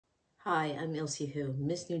Hi, I'm Ilsy Hoo,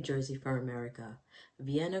 Miss New Jersey for America.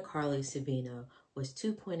 Vienna Carly Savino was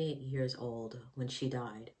 2.8 years old when she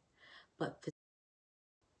died.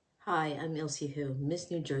 Hi, I'm Ilsy Hoo, Miss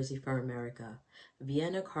New Jersey for America.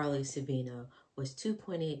 Vienna Carly Savino was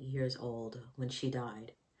 2.8 years old when she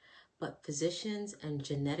died. But physicians and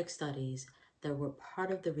genetic studies that were part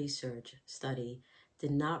of the research study did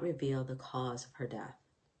not reveal the cause of her death.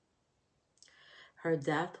 Her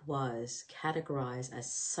death was categorized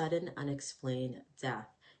as sudden unexplained death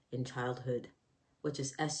in childhood, which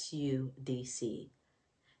is SUDC.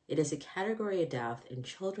 It is a category of death in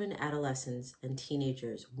children, adolescents, and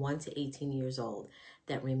teenagers 1 to 18 years old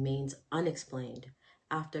that remains unexplained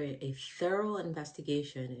after a thorough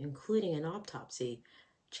investigation, including an autopsy,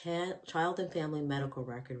 child and family medical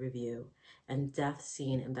record review, and death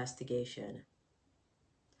scene investigation.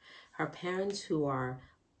 Her parents, who are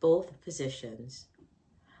both physicians,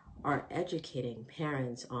 are educating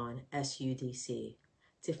parents on SUDC.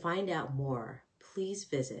 To find out more, please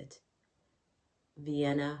visit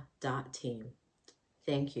vienna.team.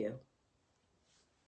 Thank you.